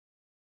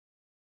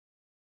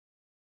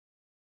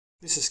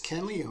This is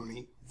Ken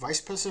Leone,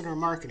 Vice President of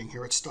Marketing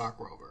here at Stock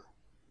Rover.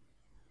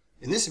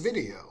 In this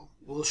video,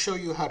 we'll show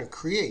you how to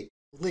create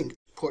linked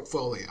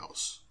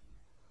portfolios.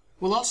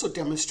 We'll also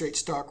demonstrate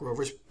Stock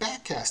Rover's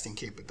backcasting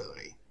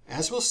capability.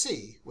 As we'll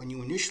see, when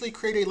you initially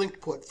create a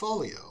linked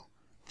portfolio,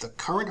 the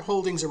current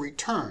holdings are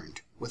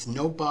returned with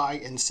no buy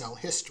and sell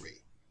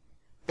history.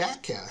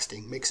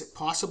 Backcasting makes it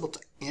possible to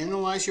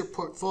analyze your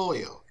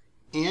portfolio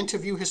and to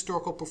view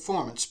historical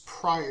performance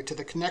prior to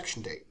the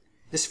connection date.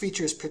 This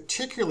feature is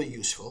particularly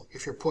useful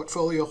if your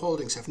portfolio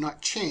holdings have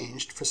not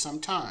changed for some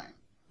time.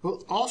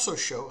 We'll also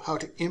show how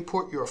to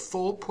import your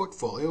full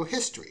portfolio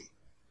history,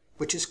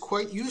 which is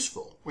quite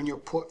useful when your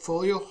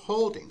portfolio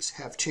holdings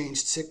have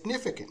changed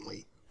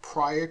significantly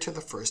prior to the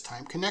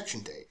first-time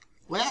connection date.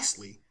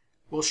 Lastly,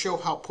 we'll show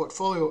how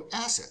portfolio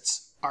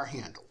assets are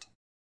handled.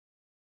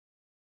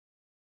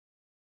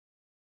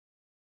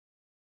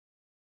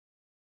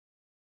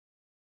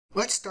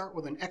 Let's start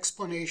with an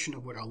explanation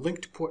of what a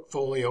linked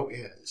portfolio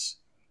is.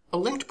 A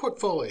linked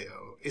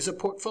portfolio is a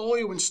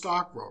portfolio in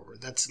Stock Rover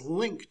that's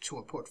linked to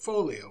a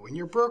portfolio in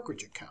your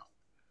brokerage account.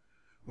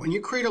 When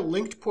you create a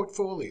linked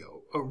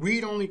portfolio, a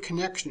read-only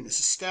connection is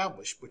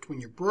established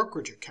between your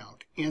brokerage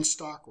account and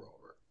Stock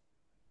Rover.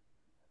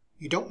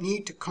 You don't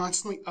need to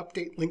constantly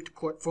update linked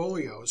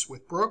portfolios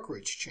with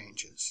brokerage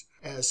changes,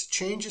 as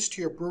changes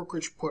to your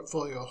brokerage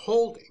portfolio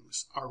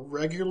holdings are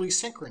regularly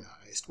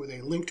synchronized with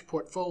a linked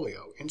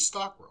portfolio in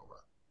Stock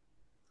Rover.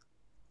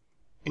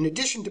 In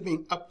addition to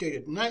being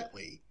updated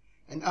nightly,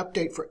 an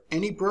update for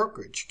any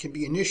brokerage can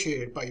be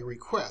initiated by your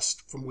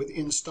request from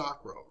within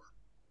Stock Rover.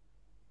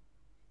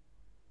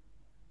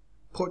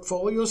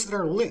 Portfolios that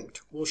are linked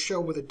will show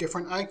with a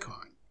different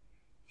icon.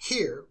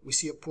 Here, we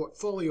see a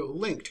portfolio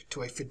linked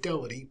to a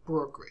Fidelity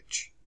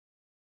brokerage.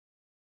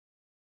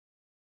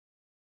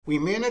 We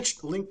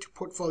manage linked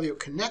portfolio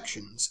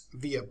connections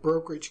via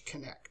Brokerage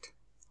Connect.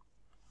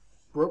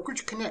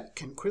 Brokerage Connect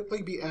can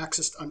quickly be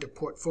accessed under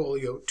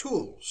Portfolio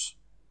Tools.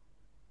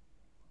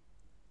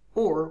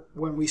 Or,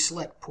 when we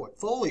select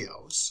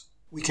Portfolios,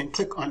 we can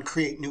click on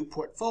Create New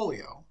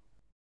Portfolio.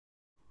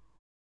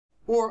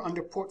 Or,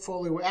 under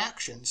Portfolio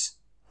Actions,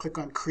 click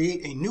on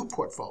Create a New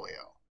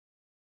Portfolio.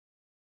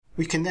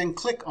 We can then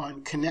click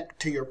on Connect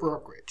to your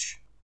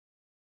brokerage.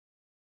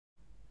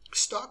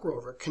 Stock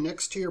Rover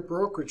connects to your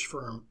brokerage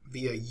firm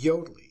via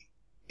Yodlee,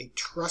 a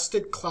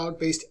trusted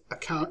cloud-based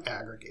account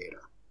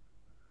aggregator.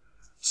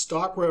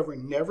 Stock Rover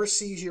never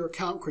sees your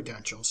account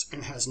credentials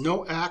and has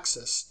no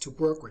access to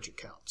brokerage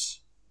accounts.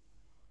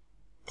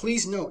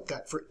 Please note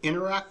that for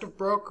interactive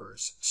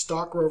brokers,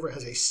 Stock Rover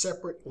has a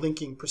separate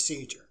linking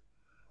procedure.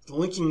 The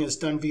linking is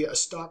done via a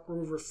Stock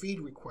Rover feed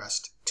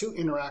request to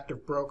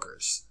interactive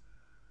brokers.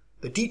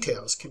 The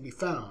details can be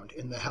found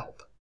in the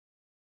help.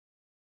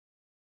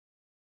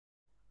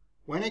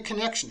 When a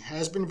connection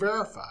has been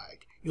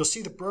verified, you'll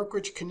see the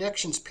Brokerage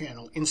Connections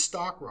panel in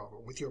Stock Rover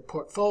with your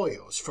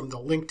portfolios from the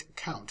linked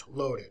account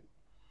loaded.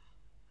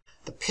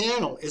 The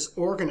panel is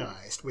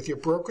organized with your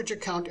brokerage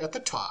account at the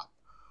top,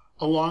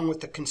 along with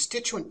the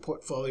constituent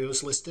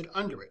portfolios listed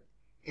under it.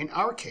 In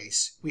our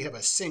case, we have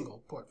a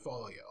single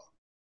portfolio.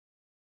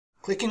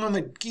 Clicking on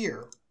the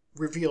gear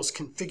reveals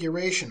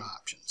configuration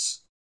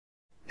options.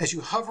 As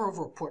you hover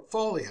over a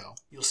portfolio,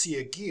 you'll see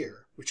a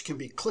gear which can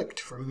be clicked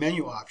for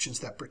menu options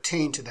that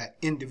pertain to that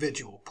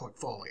individual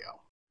portfolio.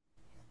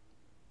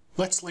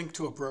 Let's link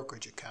to a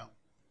brokerage account.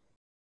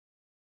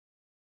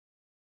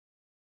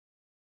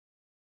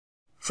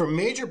 For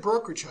major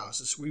brokerage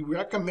houses, we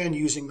recommend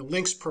using the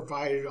links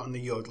provided on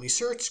the Yodlee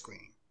search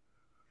screen.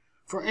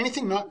 For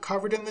anything not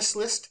covered in this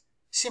list,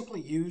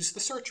 simply use the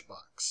search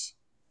box.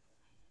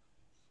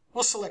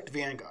 We'll select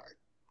Vanguard.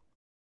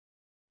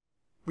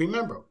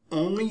 Remember,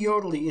 only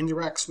Yodlee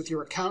interacts with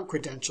your account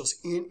credentials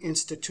in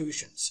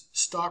institutions.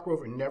 Stock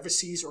Rover never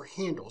sees or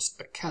handles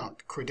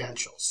account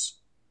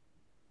credentials.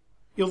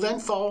 You'll then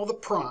follow the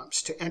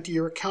prompts to enter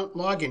your account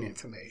login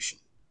information.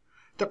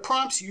 The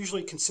prompts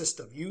usually consist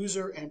of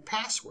user and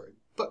password,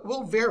 but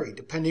will vary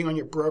depending on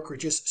your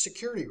brokerage's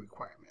security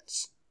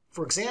requirements.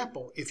 For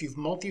example, if you've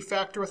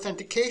multi-factor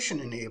authentication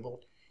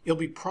enabled, you'll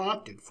be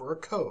prompted for a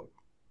code.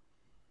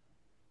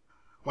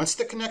 Once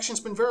the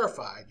connection's been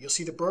verified, you'll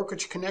see the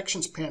Brokerage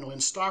Connections panel in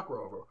Stock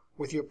Rover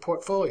with your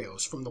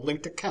portfolios from the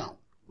linked account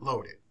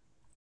loaded.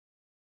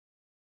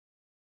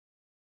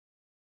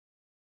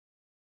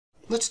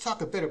 Let's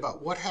talk a bit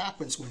about what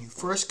happens when you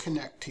first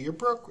connect to your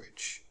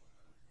brokerage.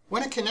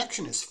 When a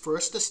connection is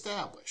first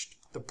established,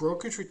 the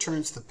brokerage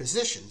returns the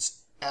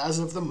positions as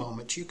of the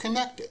moment you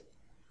connected.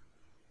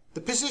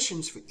 The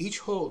positions for each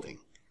holding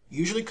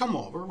usually come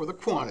over with a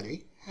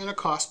quantity and a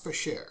cost per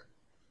share.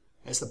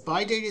 As the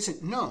buy date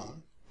isn't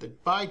known, the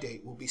buy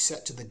date will be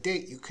set to the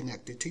date you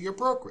connected to your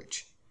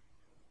brokerage.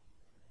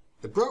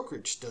 The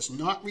brokerage does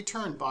not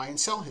return buy and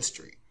sell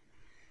history.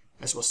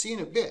 As we'll see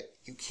in a bit,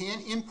 you can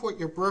import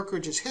your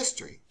brokerage's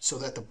history so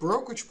that the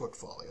brokerage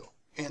portfolio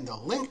and the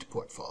linked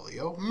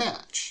portfolio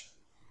match.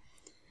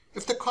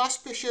 If the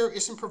cost per share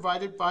isn't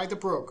provided by the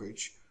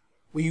brokerage,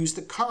 we use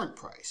the current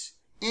price,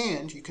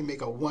 and you can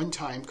make a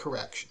one-time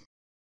correction.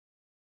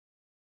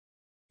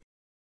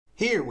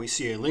 Here we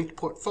see a linked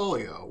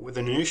portfolio with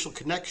an initial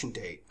connection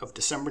date of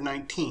December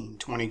 19,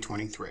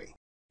 2023.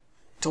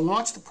 To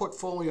launch the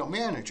Portfolio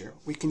Manager,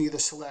 we can either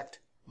select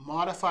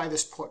Modify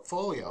this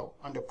portfolio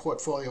under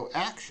Portfolio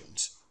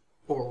Actions,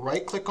 or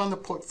right-click on the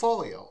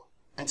portfolio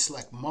and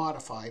select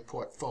Modify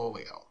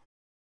Portfolio.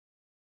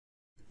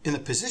 In the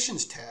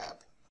Positions tab,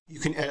 you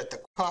can edit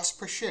the cost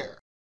per share.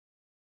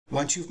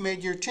 Once you've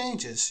made your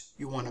changes,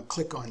 you want to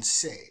click on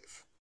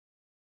Save.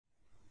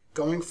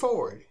 Going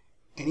forward,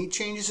 any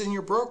changes in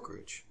your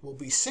brokerage will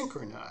be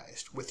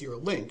synchronized with your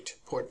linked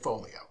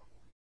portfolio.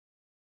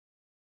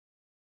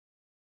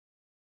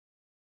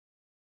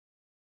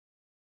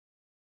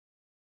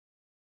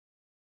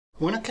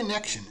 When a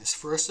connection is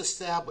first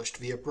established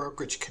via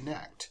Brokerage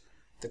Connect,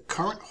 the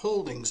current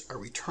holdings are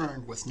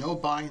returned with no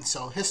buy and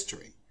sell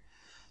history.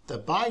 The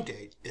buy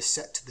date is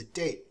set to the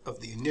date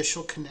of the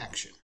initial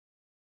connection.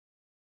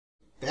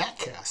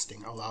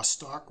 Backcasting allows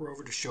Stock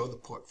Rover to show the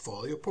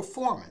portfolio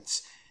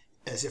performance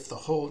as if the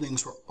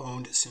holdings were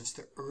owned since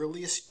the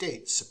earliest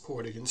date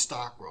supported in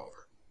Stock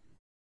Rover.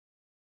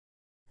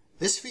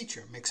 This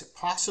feature makes it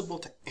possible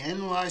to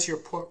analyze your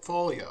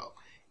portfolio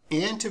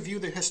and to view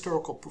the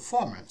historical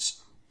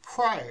performance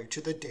prior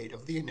to the date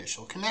of the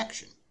initial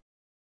connection.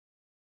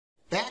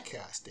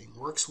 Backcasting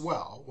works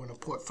well when a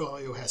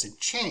portfolio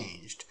hasn't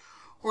changed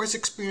or has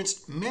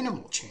experienced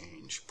minimal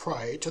change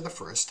prior to the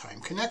first-time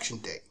connection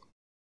date.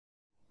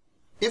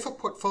 If a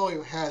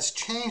portfolio has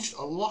changed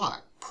a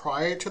lot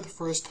prior to the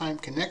first-time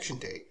connection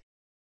date,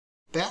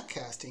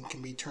 backcasting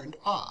can be turned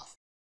off,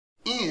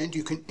 and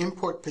you can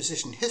import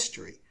position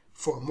history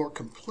for a more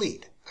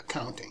complete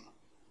accounting.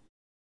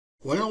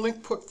 When a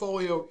linked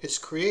portfolio is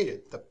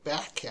created, the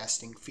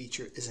backcasting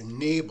feature is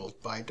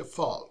enabled by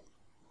default.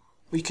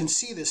 We can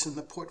see this in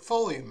the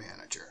Portfolio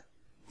Manager.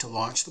 To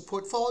launch the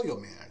Portfolio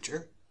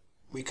Manager,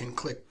 we can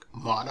click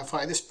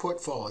Modify this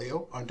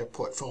portfolio under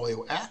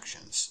Portfolio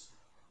Actions,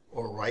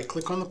 or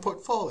right-click on the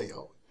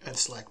portfolio and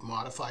select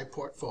Modify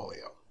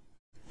Portfolio.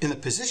 In the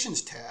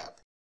Positions tab,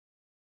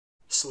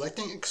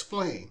 selecting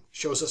Explain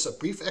shows us a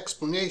brief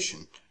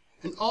explanation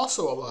and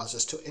also allows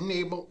us to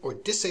enable or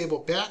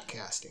disable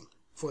backcasting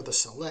for the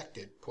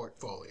selected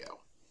portfolio.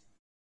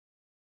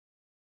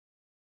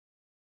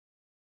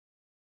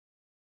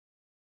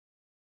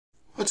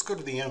 Let's go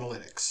to the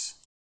Analytics.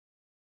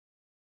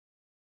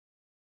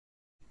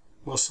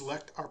 We'll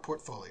select our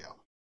portfolio.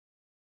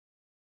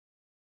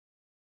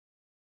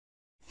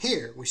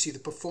 Here we see the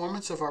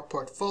performance of our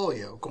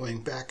portfolio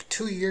going back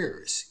 2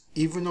 years,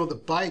 even though the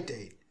buy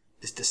date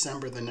is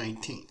December the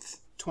 19th,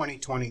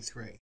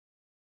 2023.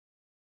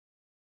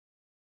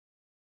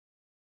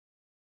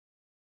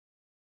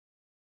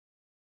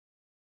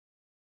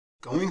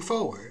 Going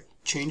forward,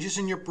 changes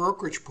in your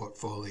brokerage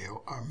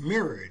portfolio are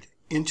mirrored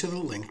into the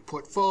linked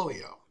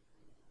portfolio.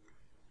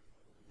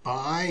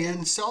 Buy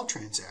and sell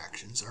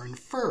transactions are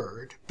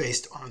inferred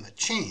based on the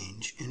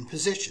change in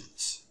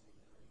positions.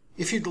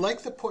 If you'd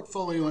like the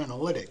portfolio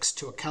analytics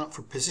to account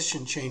for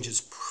position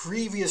changes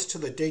previous to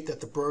the date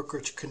that the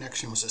brokerage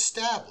connection was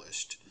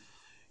established,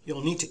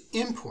 you'll need to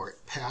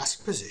import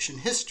past position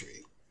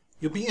history.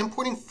 You'll be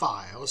importing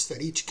files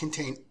that each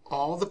contain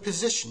all the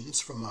positions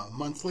from a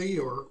monthly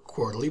or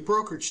quarterly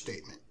brokerage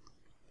statement.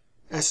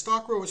 As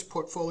Stock Rover's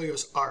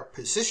portfolios are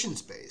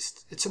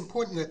positions-based, it's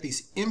important that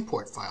these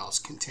import files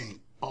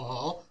contain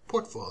all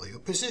portfolio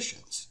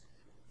positions.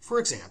 For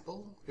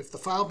example, if the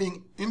file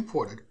being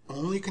imported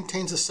only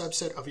contains a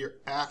subset of your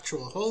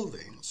actual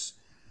holdings,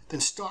 then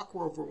Stock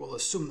Rover will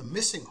assume the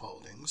missing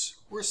holdings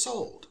were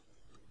sold.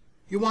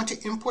 You want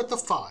to import the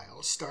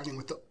files starting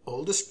with the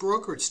oldest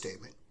brokerage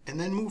statement and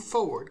then move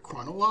forward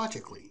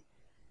chronologically.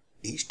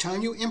 Each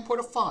time you import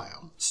a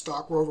file,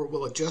 Stock Rover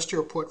will adjust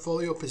your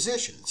portfolio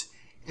positions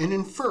and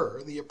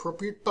infer the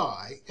appropriate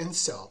buy and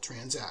sell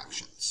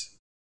transactions.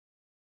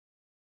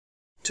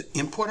 To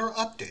import our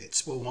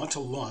updates, we'll want to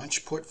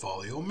launch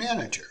Portfolio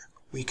Manager.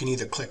 We can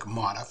either click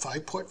Modify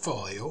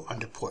Portfolio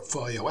under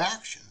Portfolio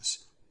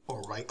Actions,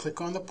 or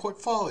right-click on the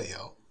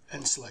portfolio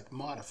and select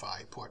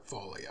Modify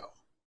Portfolio.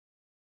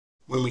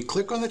 When we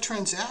click on the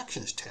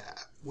Transactions tab,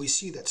 we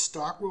see that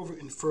Stock Rover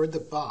inferred the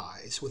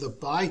buys with a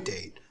buy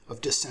date of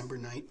December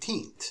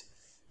 19th.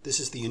 This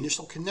is the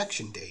initial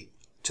connection date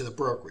to the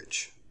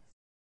brokerage.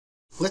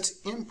 Let's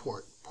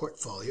import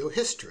portfolio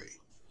history.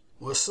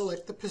 We'll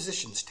select the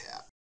Positions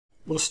tab.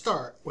 We'll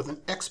start with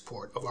an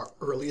export of our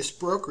earliest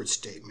brokerage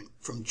statement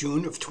from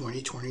June of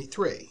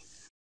 2023.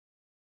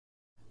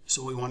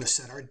 So we want to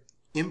set our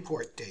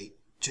import date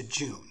to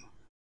June.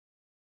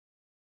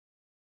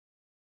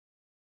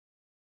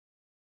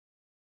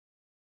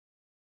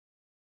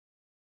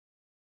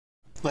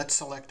 Let's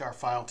select our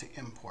file to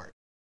import.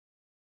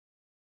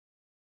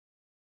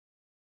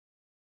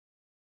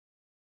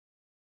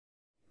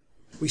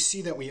 We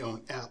see that we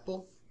own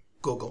Apple,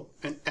 Google,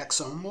 and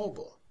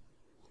ExxonMobil.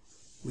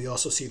 We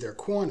also see their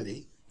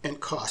quantity and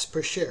cost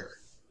per share.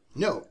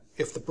 Note,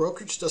 if the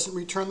brokerage doesn't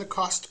return the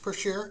cost per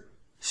share,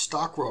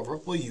 Stock Rover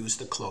will use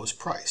the close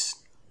price.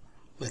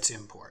 Let's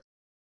import.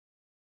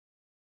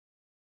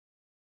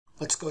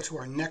 Let's go to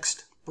our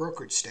next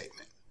brokerage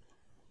statement.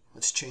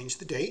 Let's change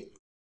the date,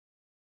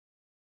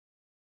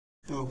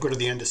 and we'll go to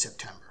the end of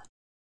September.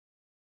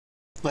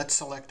 Let's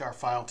select our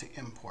file to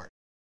import.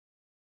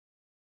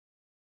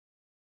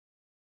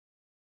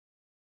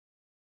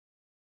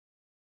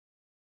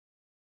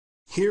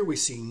 Here we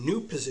see new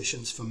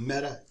positions from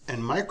Meta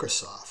and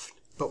Microsoft,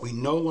 but we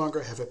no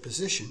longer have a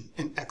position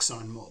in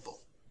ExxonMobil.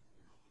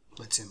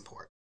 Let's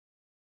import.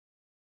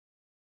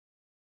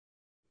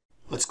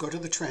 Let's go to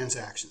the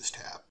Transactions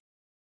tab.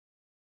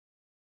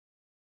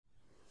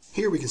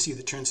 Here we can see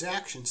the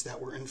transactions that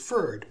were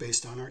inferred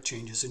based on our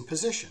changes in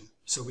position.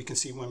 So we can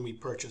see when we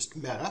purchased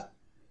Meta,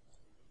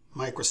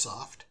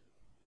 Microsoft,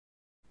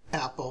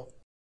 Apple,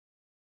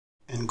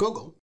 and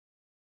Google.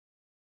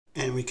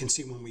 And we can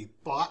see when we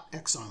bought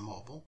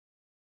ExxonMobil,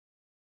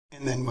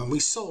 and then when we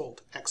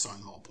sold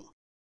ExxonMobil.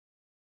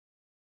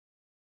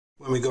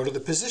 When we go to the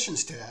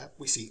Positions tab,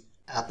 we see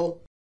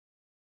Apple,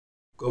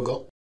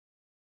 Google,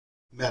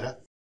 Meta,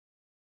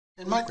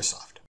 and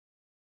Microsoft.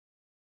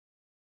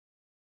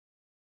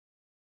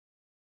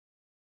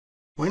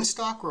 When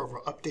Stock Rover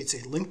updates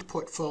a linked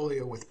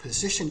portfolio with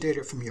position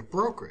data from your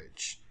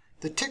brokerage,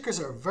 the tickers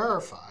are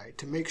verified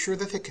to make sure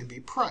that they can be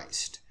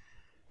priced.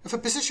 If a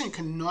position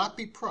cannot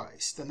be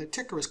priced, then the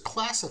ticker is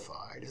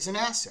classified as an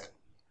asset.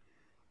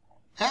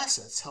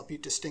 Assets help you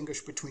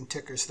distinguish between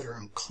tickers that are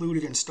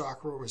included in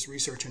Stock Rover's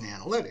research and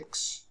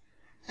analytics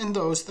and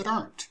those that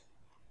aren't.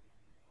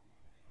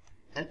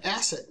 An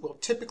asset will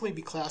typically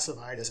be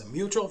classified as a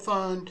mutual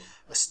fund,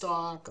 a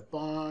stock, a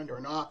bond, or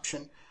an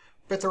option,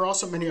 but there are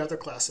also many other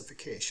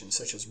classifications,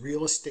 such as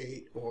real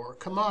estate or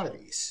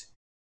commodities.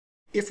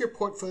 If your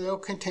portfolio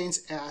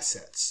contains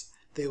assets,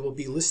 they will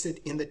be listed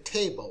in the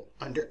table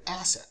under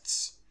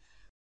Assets.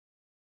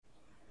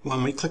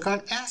 When we click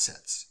on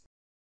Assets,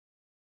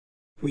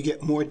 we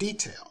get more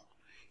detail.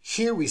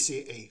 Here we see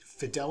a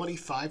Fidelity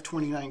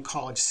 529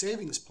 College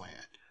Savings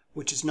Plan,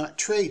 which is not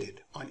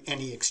traded on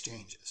any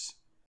exchanges.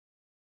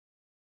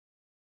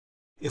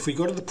 If we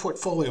go to the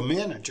Portfolio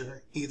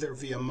Manager, either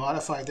via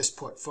Modify this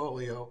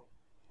portfolio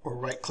or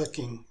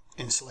right-clicking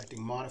and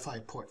selecting Modify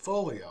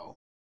Portfolio,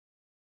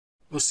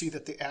 we'll see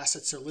that the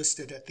assets are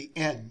listed at the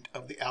end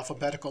of the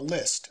alphabetical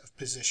list of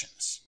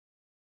positions.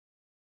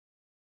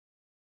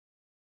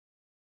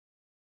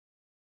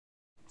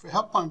 For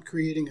help on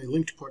creating a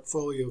linked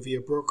portfolio via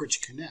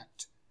Brokerage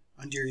Connect,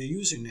 under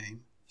your username,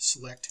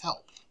 select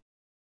Help.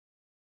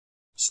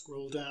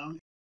 Scroll down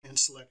and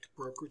select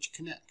Brokerage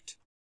Connect.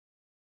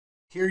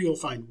 Here you'll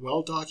find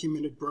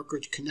well-documented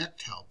Brokerage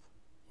Connect help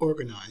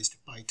organized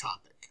by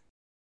topic.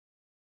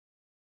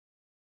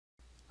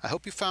 I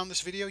hope you found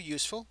this video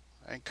useful.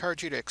 I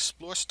encourage you to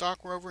explore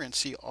Stock Rover and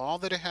see all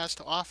that it has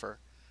to offer,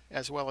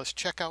 as well as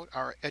check out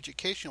our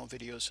educational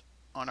videos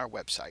on our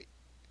website.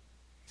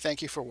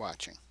 Thank you for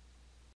watching.